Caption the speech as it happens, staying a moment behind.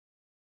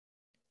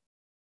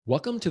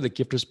Welcome to the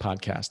Gifters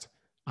Podcast.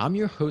 I'm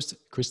your host,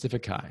 Christopher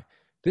Kai.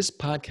 This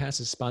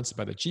podcast is sponsored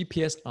by the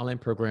GPS online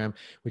program,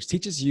 which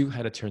teaches you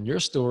how to turn your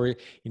story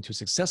into a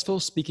successful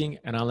speaking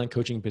and online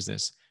coaching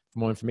business. For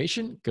more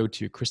information, go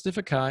to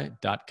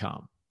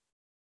christopherkai.com.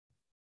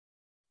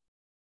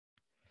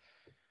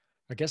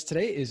 Our guest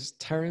today is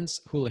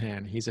Terence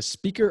Houlihan. He's a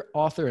speaker,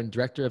 author, and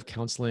director of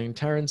counseling.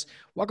 Terence,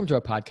 welcome to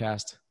our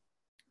podcast.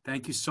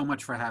 Thank you so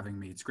much for having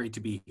me. It's great to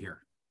be here.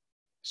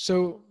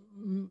 So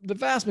the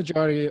vast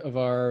majority of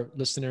our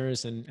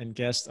listeners and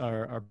guests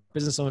are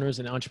business owners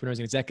and entrepreneurs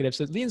and executives.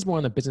 So it leans more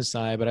on the business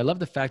side, but I love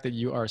the fact that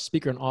you are a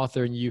speaker and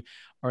author and you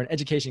are an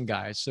education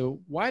guy. So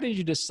why did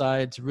you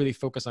decide to really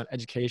focus on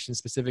education,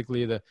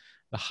 specifically the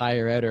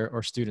higher ed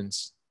or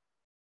students?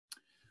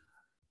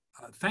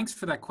 Thanks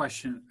for that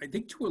question. I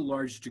think to a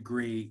large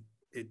degree,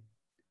 it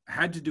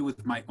had to do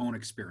with my own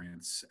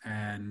experience.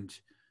 And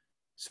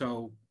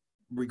so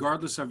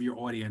regardless of your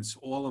audience,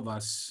 all of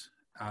us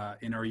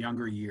in our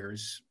younger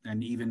years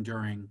and even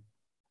during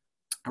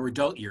our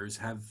adult years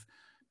have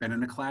been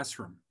in a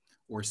classroom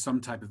or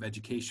some type of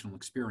educational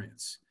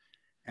experience.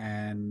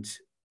 And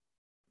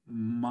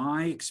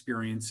my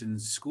experience in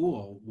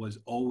school was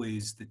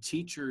always the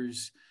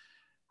teachers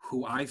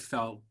who I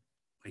felt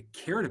like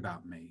cared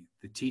about me,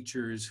 the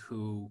teachers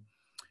who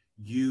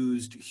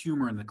used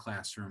humor in the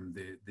classroom,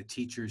 the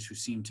teachers who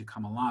seemed to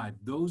come alive.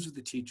 Those are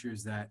the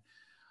teachers that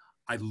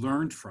I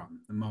learned from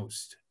the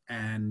most.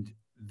 And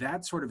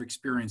that sort of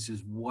experience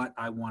is what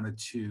I wanted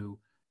to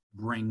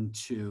bring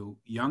to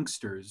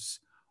youngsters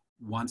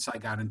once I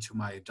got into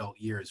my adult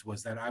years,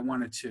 was that I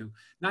wanted to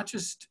not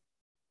just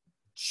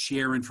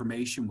share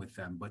information with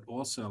them, but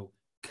also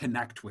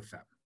connect with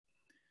them.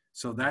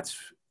 So that's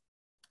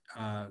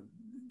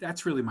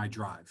really my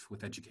drive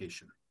with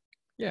education.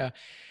 Yeah.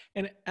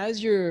 And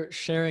as you're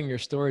sharing your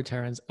story,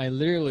 Terence, I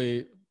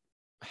literally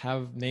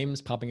have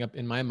names popping up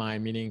in my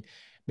mind, meaning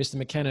Mr.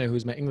 McKenna,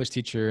 who's my English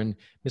teacher, and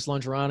Miss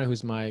Longerana,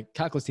 who's my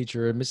calculus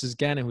teacher, and Mrs.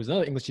 Gannon, who's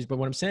another English teacher. But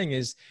what I'm saying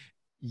is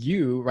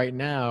you right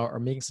now are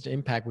making such an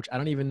impact, which I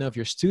don't even know if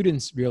your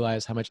students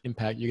realize how much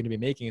impact you're going to be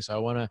making. So I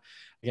want to,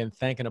 again,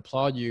 thank and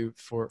applaud you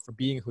for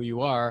being who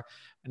you are.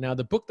 And now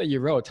the book that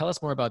you wrote, tell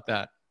us more about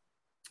that.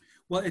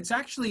 Well, it's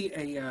actually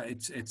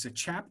it's a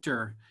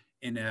chapter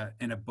in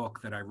a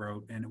book that I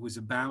wrote, and it was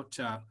about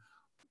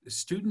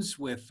students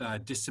with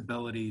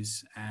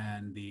disabilities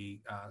and the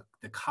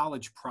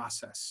college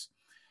process.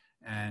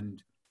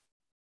 And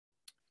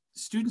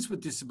students with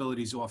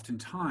disabilities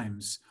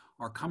oftentimes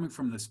are coming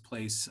from this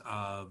place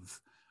of,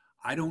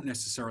 I don't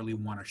necessarily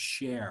want to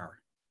share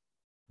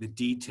the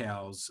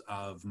details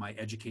of my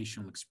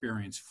educational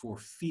experience for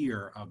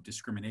fear of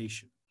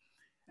discrimination.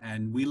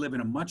 And we live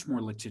in a much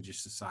more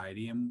litigious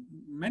society, and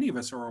many of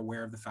us are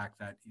aware of the fact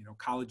that,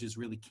 colleges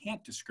really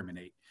can't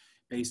discriminate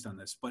based on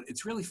this. But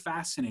it's really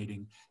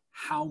fascinating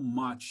how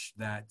much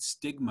that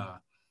stigma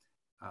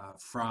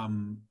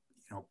from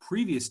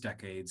previous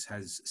decades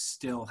has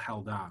still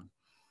held on.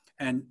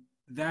 And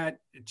that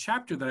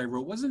chapter that I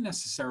wrote wasn't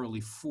necessarily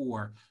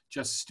for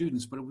just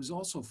students, but it was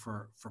also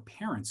for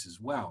parents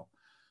as well,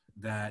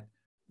 that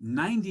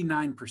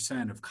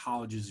 99% of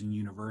colleges and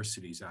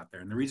universities out there,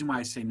 and the reason why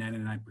I say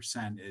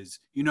 99% is,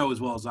 as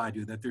well as I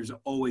do, that there's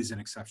always an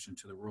exception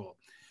to the rule.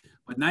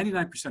 But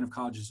 99% of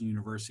colleges and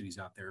universities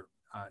out there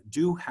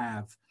do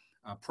have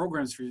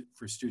programs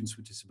for students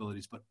with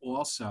disabilities, but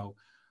also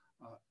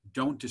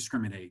don't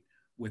discriminate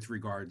with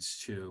regards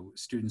to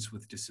students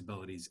with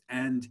disabilities.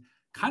 And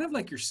kind of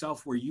like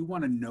yourself, where you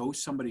want to know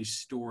somebody's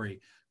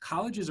story,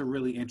 colleges are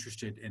really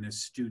interested in a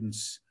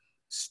student's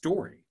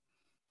story.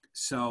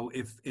 So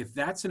if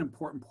that's an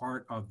important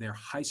part of their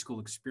high school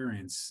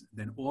experience,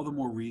 then all the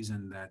more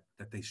reason that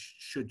they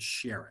should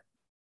share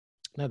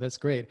it. No, that's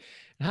great.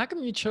 And how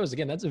come you chose,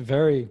 again, that's a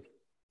very,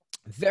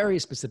 very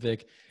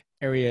specific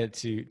area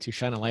to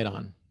shine a light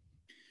on?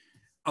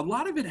 A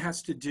lot of it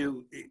has to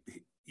do,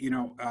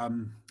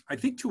 I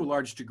think to a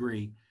large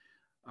degree,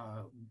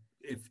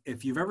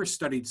 if you've ever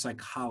studied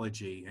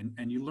psychology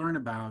and you learn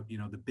about,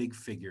 the big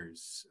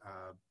figures,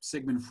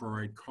 Sigmund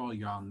Freud, Carl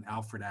Jung,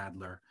 Alfred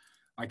Adler,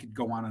 I could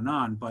go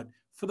on, but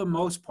for the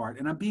most part,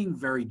 and I'm being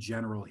very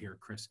general here,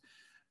 Chris,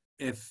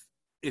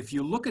 if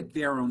you look at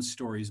their own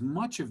stories,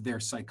 much of their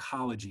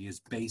psychology is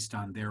based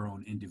on their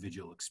own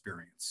individual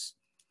experience.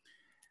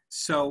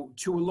 So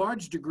to a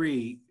large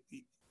degree,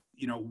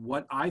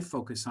 what I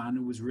focus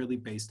on was really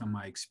based on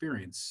my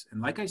experience.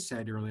 And like I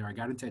said earlier, I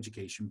got into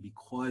education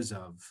because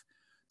of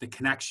the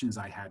connections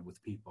I had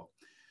with people.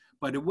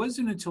 But it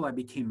wasn't until I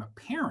became a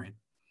parent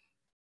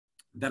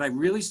that I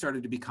really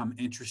started to become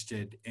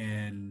interested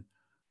in,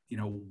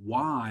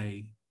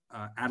 why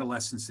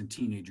adolescents and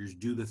teenagers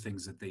do the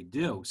things that they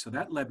do. So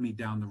that led me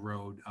down the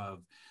road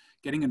of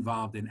getting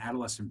involved in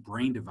adolescent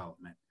brain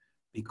development,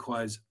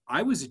 because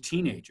I was a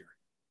teenager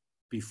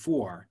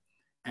before,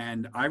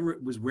 and I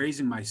was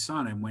raising my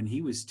son. And when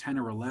he was 10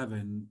 or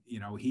 11,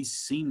 he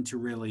seemed to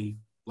really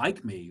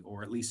like me,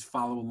 or at least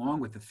follow along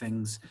with the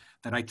things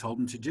that I told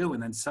him to do.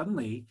 And then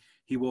suddenly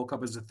he woke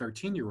up as a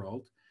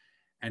 13-year-old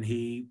and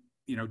he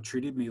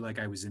treated me like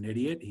I was an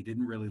idiot. He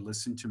didn't really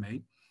listen to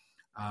me.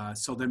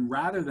 So then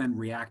rather than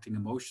reacting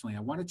emotionally,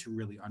 I wanted to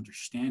really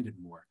understand it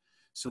more.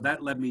 So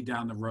that led me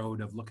down the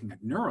road of looking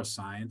at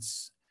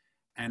neuroscience.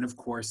 And of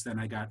course, then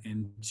I got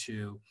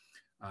into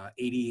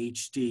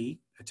ADHD,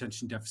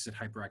 attention deficit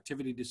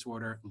hyperactivity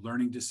disorder,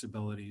 learning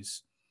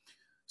disabilities.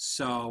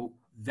 So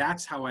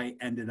that's how I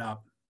ended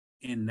up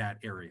in that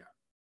area.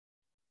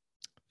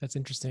 That's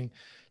interesting.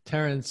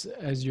 Terence,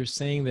 as you're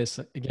saying this,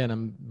 again,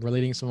 I'm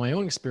relating some of my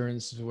own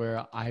experiences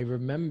where I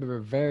remember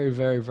very,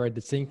 very, very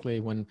distinctly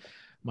when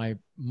my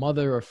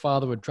mother or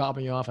father would drop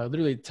me off. I would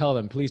literally tell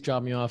them, please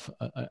drop me off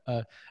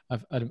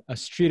a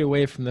street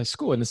away from the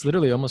school. And it's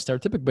literally almost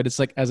stereotypical, but it's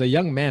like, as a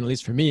young man, at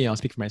least for me, I'll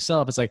speak for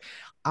myself, it's like,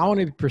 I want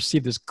to be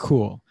perceived as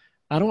cool.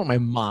 I don't want my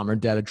mom or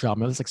dad to drop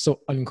me. It's like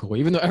so uncool,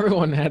 even though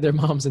everyone had their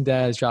moms and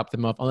dads drop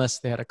them off unless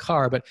they had a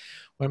car. But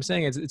what I'm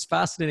saying is it's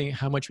fascinating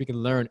how much we can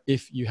learn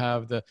if you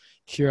have the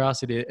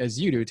curiosity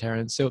as you do,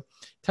 Terence. So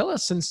tell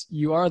us, since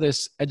you are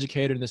this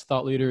educator and this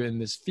thought leader in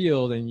this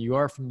field and you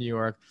are from New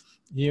York,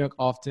 New York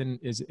often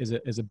is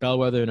a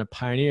bellwether and a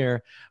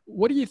pioneer.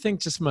 What do you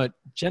think, just from a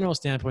general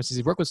standpoint, since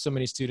you work with so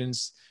many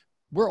students,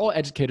 we're all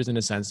educators in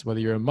a sense, whether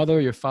you're a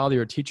mother, your father,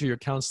 your teacher, your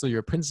counselor,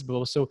 your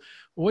principal. So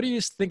what do you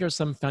think are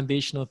some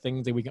foundational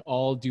things that we can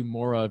all do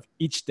more of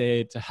each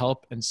day to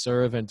help and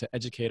serve and to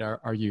educate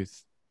our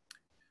youth?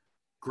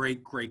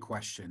 Great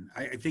question.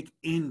 I think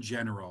in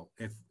general,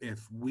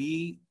 if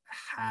we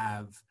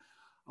have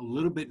a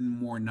little bit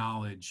more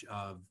knowledge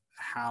of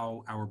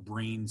how our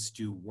brains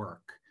do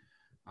work,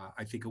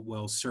 I think it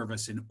will serve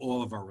us in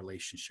all of our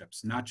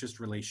relationships, not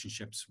just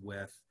relationships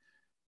with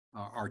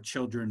our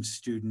children,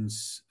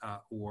 students,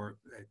 or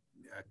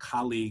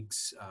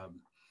colleagues,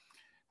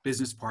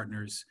 business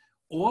partners.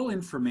 All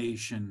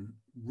information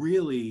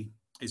really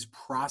is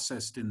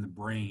processed in the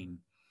brain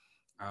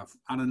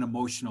on an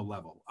emotional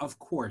level. Of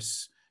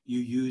course, you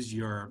use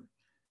your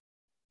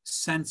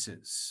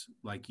senses,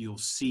 like you'll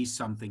see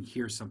something,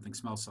 hear something,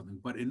 smell something.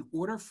 But in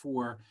order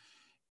for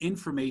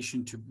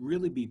information to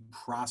really be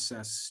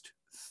processed,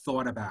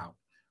 thought about,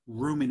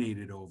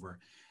 ruminated over,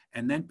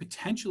 and then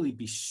potentially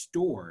be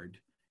stored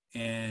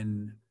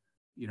in,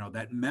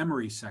 that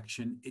memory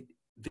section,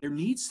 there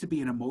needs to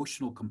be an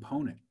emotional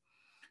component.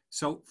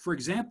 So, for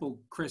example,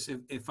 Chris,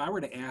 if I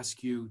were to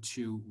ask you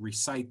to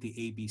recite the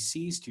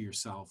ABCs to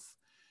yourself,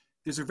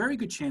 there's a very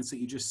good chance that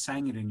you just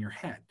sang it in your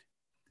head.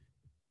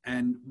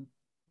 And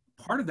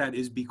part of that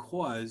is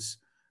because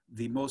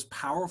the most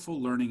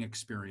powerful learning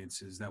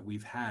experiences that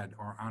we've had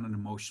are on an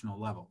emotional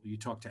level. You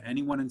talk to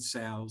anyone in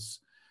sales,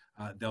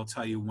 they'll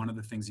tell you one of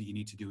the things that you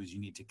need to do is you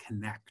need to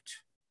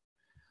connect.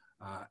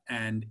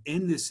 And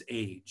in this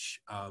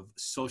age of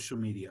social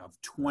media, of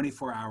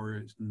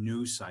 24-hour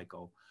news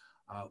cycle,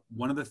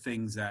 one of the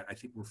things that I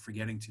think we're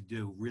forgetting to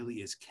do really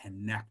is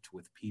connect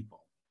with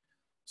people.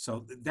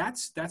 So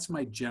that's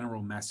my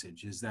general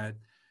message, is that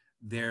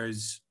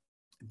there's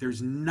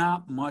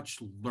not much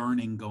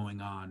learning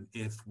going on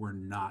if we're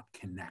not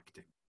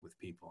connecting with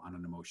people on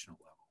an emotional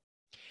level.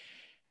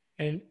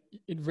 And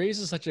it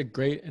raises such a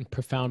great and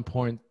profound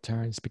point,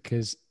 Terence,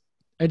 because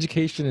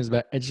education is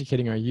about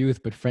educating our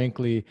youth. But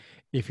frankly,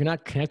 if you're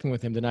not connecting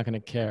with them, they're not going to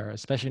care,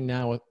 especially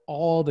now with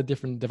all the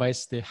different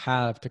devices they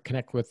have to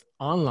connect with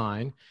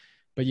online,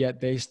 but yet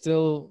they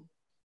still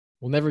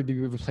will never be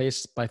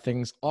replaced by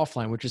things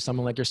offline, which is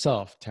someone like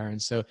yourself,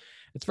 Terence. So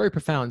it's very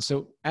profound.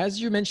 So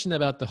as you mentioned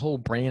about the whole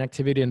brain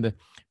activity and the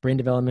brain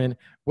development,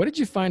 what did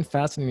you find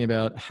fascinating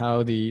about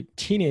how the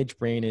teenage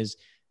brain is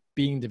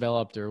being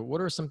developed? Or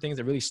what are some things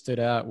that really stood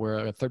out where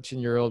a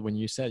 13-year-old, when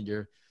you said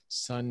your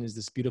son is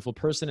this beautiful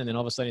person, and then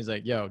all of a sudden he's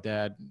like, yo,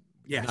 dad,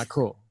 you're Yes. not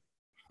cool.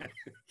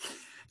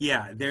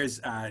 Yeah,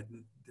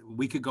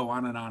 we could go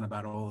on and on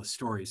about all the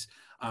stories.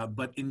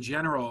 But in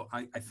general,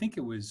 I think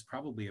it was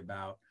probably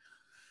about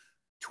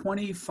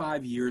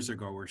 25 years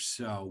ago or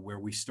so where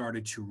we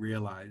started to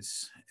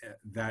realize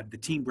that the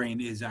teen brain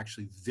is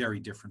actually very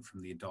different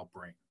from the adult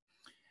brain.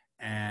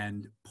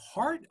 And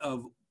part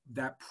of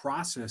that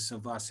process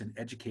of us in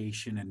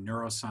education and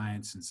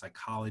neuroscience and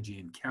psychology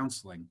and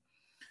counseling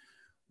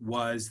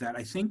was that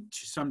I think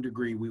to some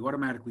degree we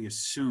automatically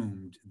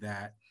assumed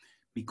that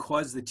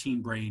because the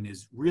teen brain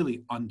is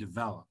really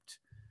undeveloped,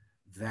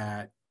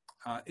 that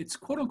it's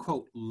quote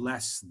unquote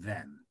less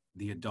than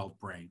the adult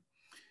brain.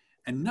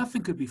 And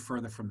nothing could be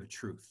further from the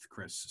truth,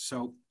 Chris.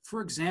 So,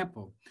 for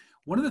example,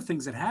 one of the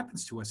things that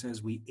happens to us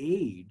as we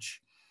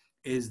age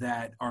is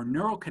that our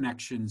neural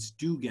connections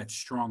do get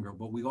stronger,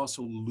 but we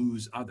also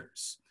lose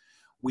others.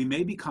 We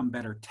may become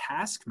better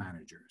task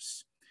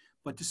managers,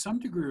 but to some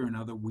degree or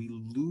another, we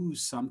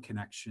lose some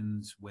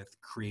connections with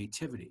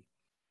creativity,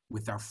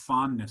 with our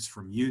fondness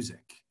for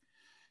music.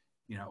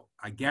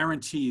 I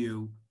guarantee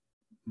you,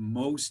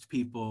 most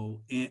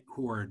people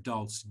who are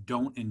adults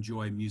don't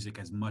enjoy music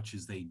as much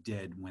as they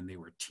did when they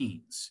were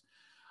teens.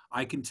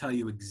 I can tell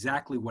you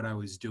exactly what I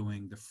was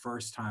doing the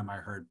first time I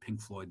heard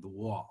Pink Floyd, The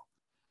Wall.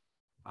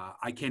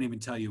 I can't even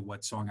tell you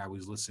what song I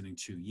was listening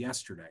to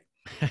yesterday.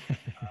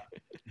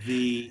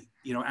 The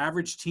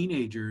average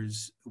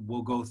teenagers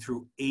will go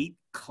through 8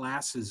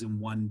 classes in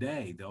one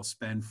day. They'll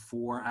spend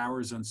 4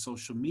 hours on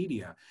social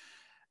media.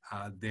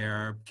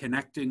 They're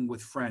connecting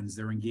with friends.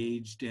 They're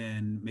engaged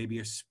in maybe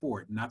a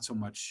sport, not so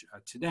much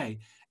today,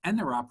 and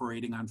they're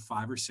operating on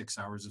 5 or 6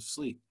 hours of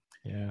sleep.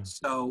 Yeah.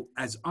 So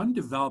as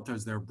undeveloped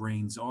as their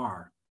brains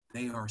are,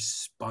 they are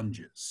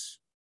sponges,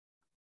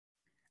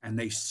 and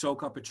they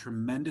soak up a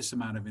tremendous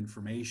amount of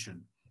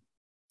information,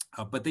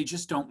 but they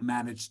just don't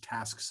manage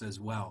tasks as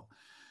well.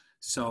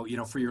 So,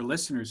 for your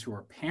listeners who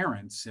are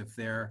parents, if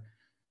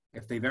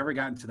they've ever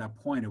gotten to that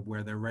point of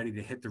where they're ready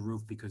to hit the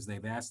roof because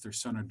they've asked their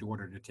son or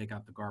daughter to take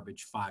out the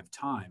garbage 5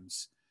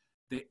 times,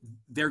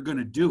 they're going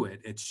to do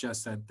it. It's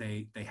just that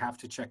they have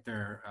to check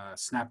their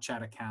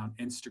Snapchat account,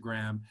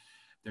 Instagram.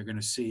 They're going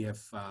to see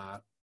if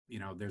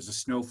there's a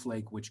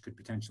snowflake which could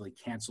potentially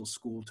cancel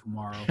school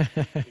tomorrow.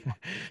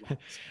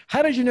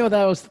 How did you know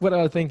that was what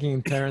I was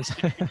thinking, Terence?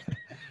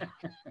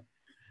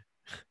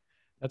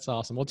 That's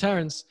awesome. Well,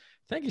 Terence,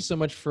 thank you so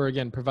much for,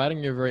 again,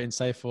 providing your very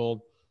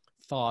insightful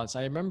thoughts.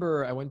 I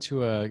remember I went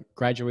to a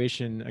graduate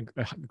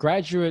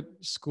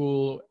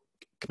school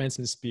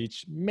commencement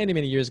speech many,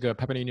 many years ago at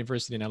Pepperdine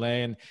University in LA.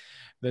 And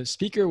the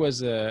speaker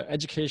was an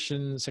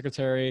education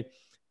secretary.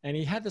 And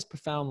he had this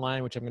profound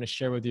line, which I'm going to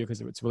share with you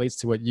because it relates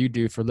to what you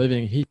do for a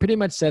living. He pretty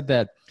much said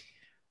that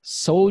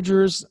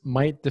soldiers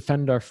might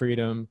defend our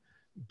freedom,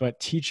 but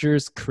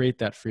teachers create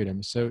that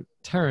freedom. So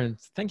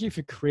Terence, thank you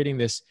for creating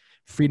this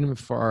freedom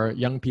for our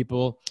young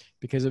people,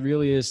 because it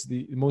really is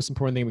the most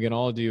important thing we can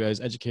all do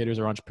as educators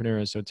or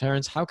entrepreneurs. So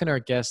Terence, how can our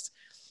guests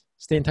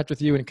stay in touch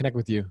with you and connect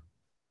with you?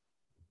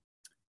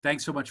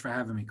 Thanks so much for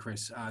having me,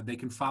 Chris. They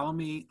can follow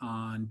me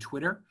on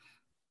Twitter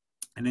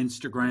and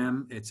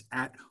Instagram. It's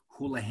at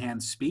Houlihan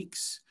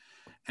Speaks.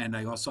 And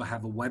I also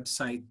have a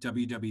website,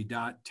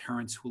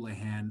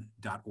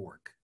 www.terencehoulihan.org.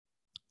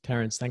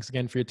 Terence, thanks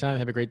again for your time.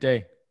 Have a great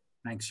day.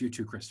 Thanks. You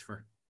too,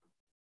 Christopher.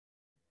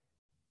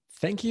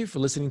 Thank you for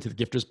listening to the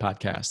Gifters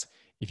Podcast.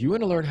 If you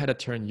want to learn how to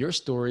turn your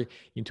story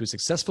into a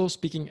successful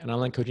speaking and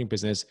online coaching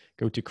business,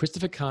 go to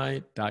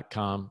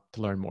christopherkai.com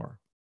to learn more.